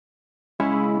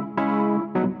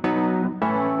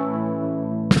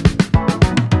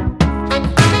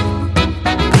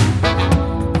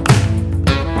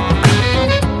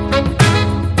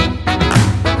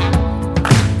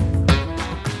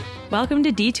Welcome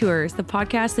to Detours, the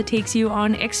podcast that takes you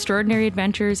on extraordinary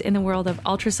adventures in the world of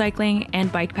ultracycling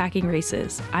and bikepacking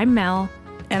races. I'm Mel.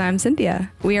 And I'm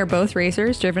Cynthia. We are both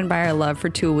racers driven by our love for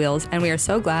two wheels, and we are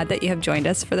so glad that you have joined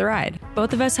us for the ride.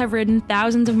 Both of us have ridden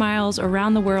thousands of miles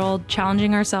around the world,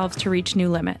 challenging ourselves to reach new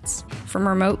limits. From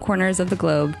remote corners of the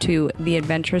globe to the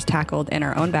adventures tackled in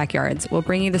our own backyards, we'll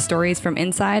bring you the stories from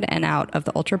inside and out of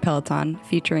the Ultra Peloton,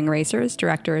 featuring racers,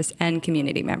 directors, and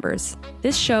community members.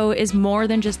 This show is more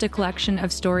than just a collection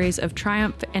of stories of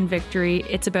triumph and victory.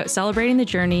 It's about celebrating the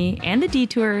journey and the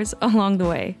detours along the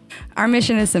way. Our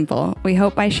mission is simple. We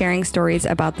hope by sharing stories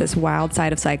about this wild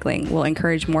side of cycling, we'll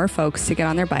encourage more folks to get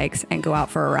on their bikes and go out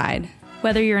for a ride.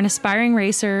 Whether you're an aspiring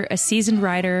racer, a seasoned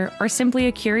rider, or simply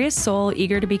a curious soul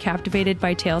eager to be captivated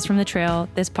by tales from the trail,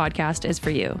 this podcast is for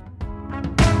you.